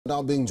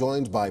Now being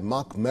joined by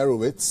Mark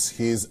Merowitz.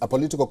 He's a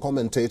political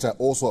commentator,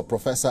 also a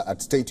professor at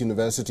State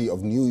University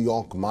of New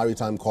York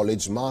Maritime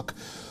College. Mark,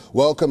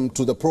 welcome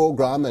to the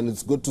program, and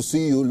it's good to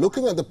see you.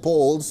 Looking at the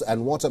polls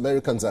and what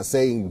Americans are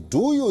saying,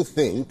 do you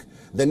think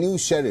the new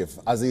sheriff,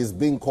 as he is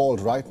being called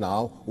right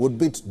now, would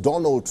beat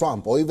Donald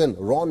Trump or even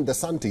Ron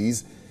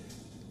DeSantis?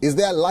 Is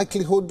there a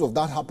likelihood of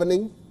that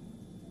happening?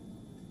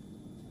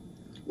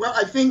 Well,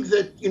 I think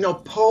that,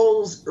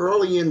 polls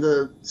early in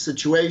the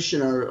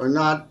situation are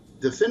not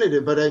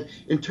definitive, but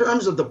in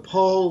terms of the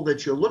poll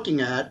that you're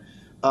looking at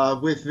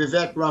with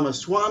Vivek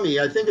Ramaswamy,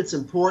 I think it's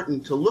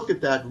important to look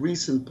at that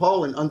recent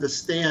poll and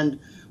understand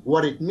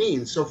what it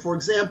means. So, for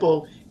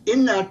example,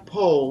 in that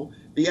poll,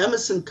 the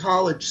Emerson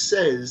College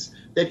says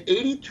that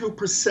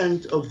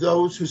 82% of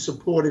those who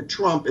supported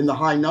Trump in the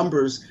high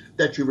numbers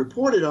that you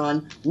reported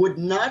on would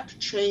not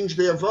change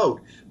their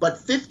vote. But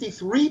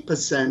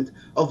 53%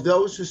 of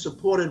those who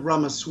supported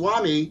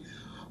Ramaswamy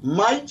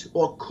might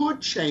or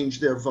could change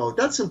their vote.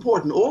 That's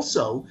important.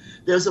 Also,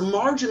 there's a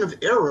margin of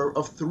error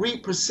of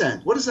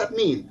 3%. What does that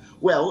mean?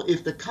 Well,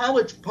 if the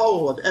college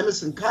poll of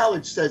Emerson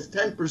College says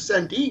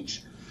 10%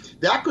 each,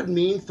 that could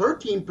mean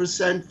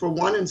 13% for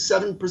one and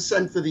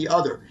 7% for the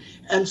other.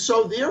 And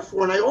so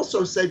therefore, and I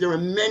also say there are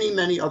many,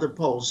 many other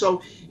polls.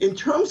 So in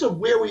terms of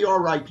where we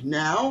are right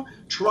now,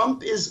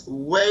 Trump is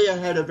way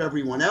ahead of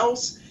everyone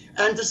else.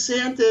 And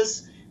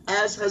DeSantis,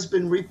 as has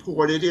been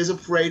reported, is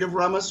afraid of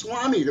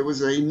Ramaswamy. There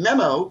was a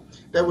memo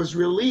that was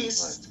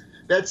released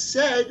that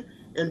said,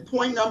 in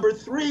point number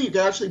 3, you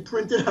can actually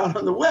print it out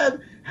on the web,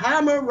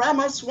 hammer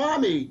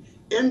Ramaswamy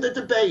in the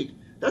debate.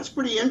 That's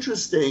pretty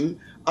interesting.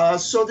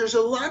 So there's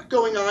a lot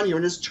going on here.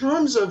 And in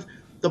terms of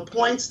the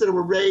points that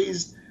were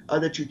raised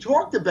that you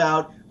talked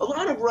about, a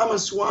lot of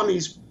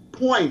Ramaswamy's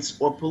points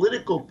or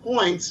political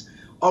points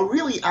are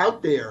really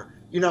out there.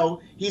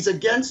 He's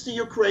against the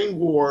Ukraine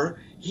war.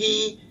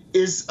 He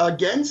is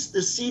against the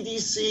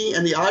CDC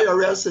and the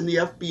IRS and the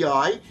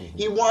FBI.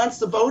 He wants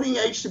the voting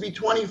age to be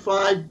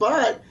 25,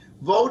 but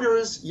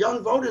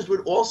young voters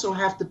would also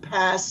have to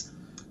pass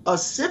a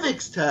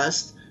civics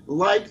test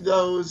like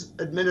those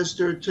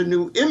administered to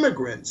new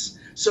immigrants.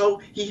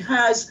 So he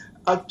has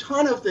a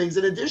ton of things.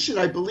 In addition,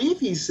 I believe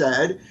he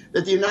said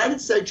that the United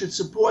States should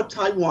support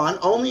Taiwan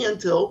only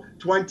until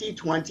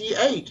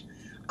 2028,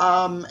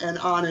 and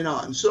on and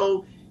on.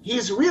 So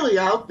he's really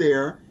out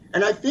there,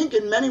 and I think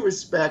in many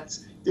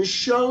respects, this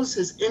shows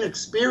his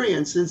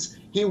inexperience, since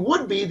he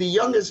would be the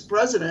youngest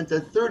president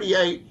at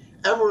 38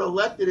 ever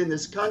elected in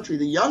this country.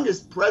 The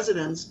youngest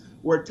presidents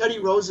were Teddy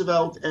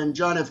Roosevelt and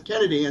John F.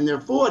 Kennedy in their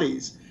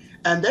 40s.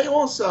 And they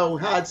also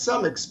had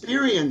some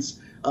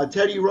experience,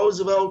 Teddy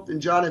Roosevelt and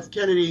John F.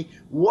 Kennedy,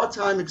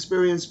 wartime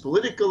experience,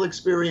 political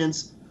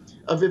experience.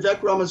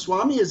 Vivek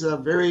Ramaswamy is a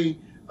very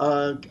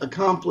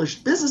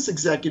accomplished business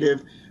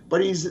executive,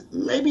 but he's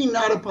maybe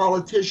not a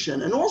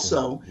politician. And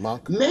also,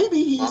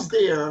 maybe he's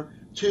there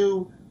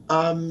to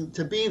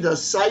be the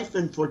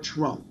siphon for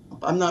Trump.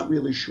 I'm not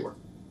really sure.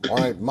 All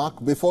right,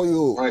 Mark, before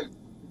you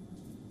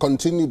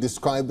continue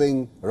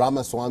describing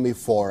Ramaswamy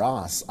for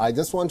us, I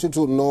just want you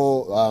to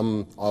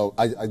know,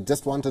 I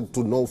just wanted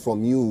to know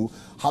from you,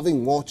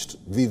 having watched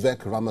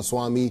Vivek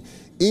Ramaswamy,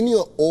 in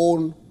your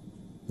own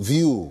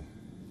view,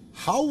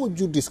 how would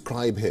you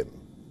describe him?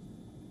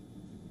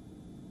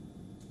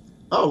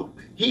 Oh,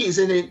 he's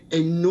an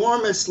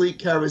enormously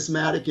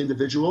charismatic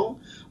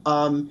individual.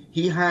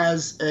 He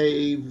has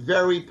a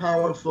very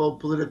powerful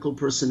political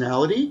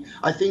personality.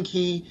 I think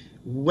he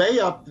way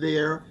up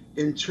there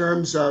in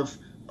terms of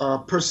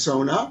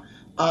persona.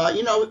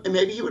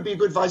 Maybe he would be a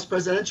good vice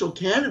presidential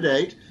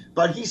candidate,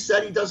 but he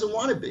said he doesn't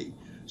want to be.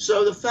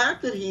 So the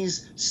fact that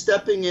he's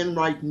stepping in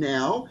right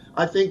now,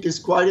 I think, is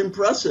quite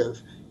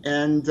impressive.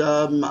 And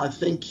I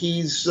think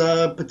he's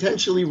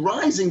potentially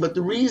rising. But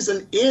the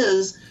reason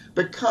is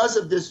because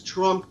of this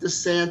Trump,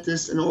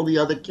 DeSantis, and all the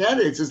other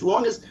candidates. As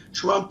long as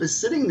Trump is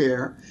sitting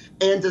there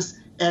and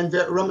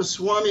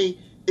Ramaswamy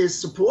is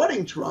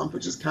supporting Trump,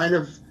 which is kind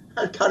of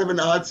an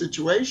odd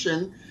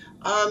situation,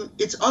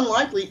 it's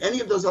unlikely any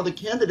of those other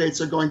candidates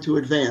are going to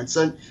advance.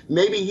 And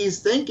maybe he's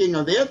thinking,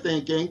 or they're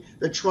thinking,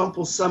 that Trump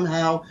will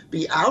somehow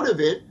be out of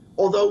it,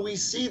 although we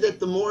see that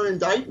the more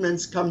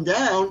indictments come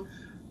down,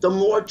 the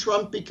more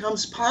Trump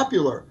becomes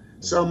popular.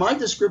 So my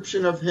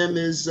description of him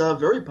is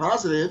very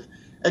positive,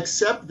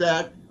 except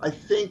that I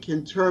think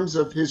in terms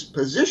of his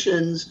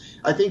positions,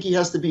 I think he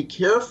has to be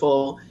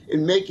careful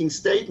in making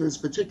statements,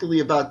 particularly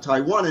about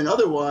Taiwan and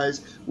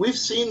otherwise. We've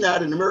seen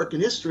that in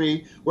American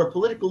history where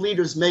political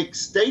leaders make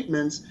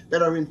statements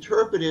that are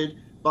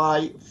interpreted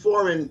by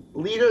foreign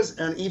leaders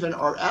and even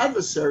our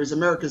adversaries,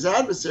 America's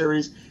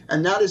adversaries,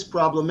 and that is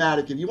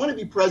problematic. If you want to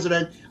be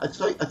president, I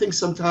think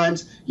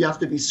sometimes you have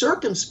to be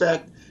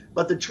circumspect,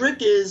 but the trick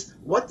is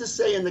what to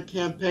say in the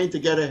campaign to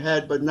get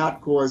ahead but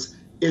not cause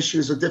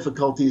issues or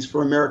difficulties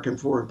for American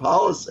foreign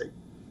policy.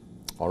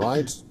 All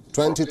right.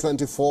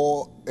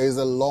 2024 is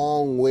a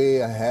long way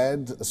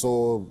ahead,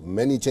 so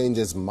many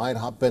changes might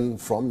happen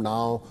from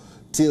now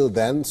till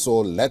then.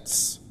 So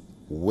let's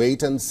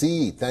wait and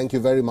see. Thank you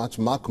very much,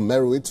 Mark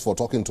Merowitz, for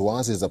talking to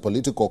us. He's a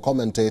political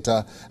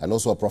commentator and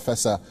also a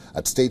professor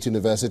at State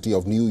University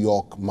of New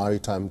York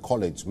Maritime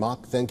College.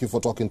 Mark, thank you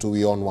for talking to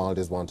WION World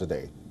is One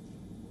today.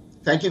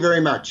 Thank you very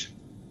much.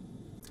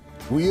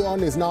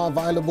 WION is now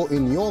available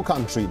in your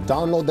country.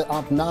 Download the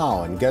app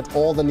now and get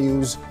all the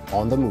news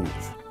on the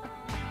move.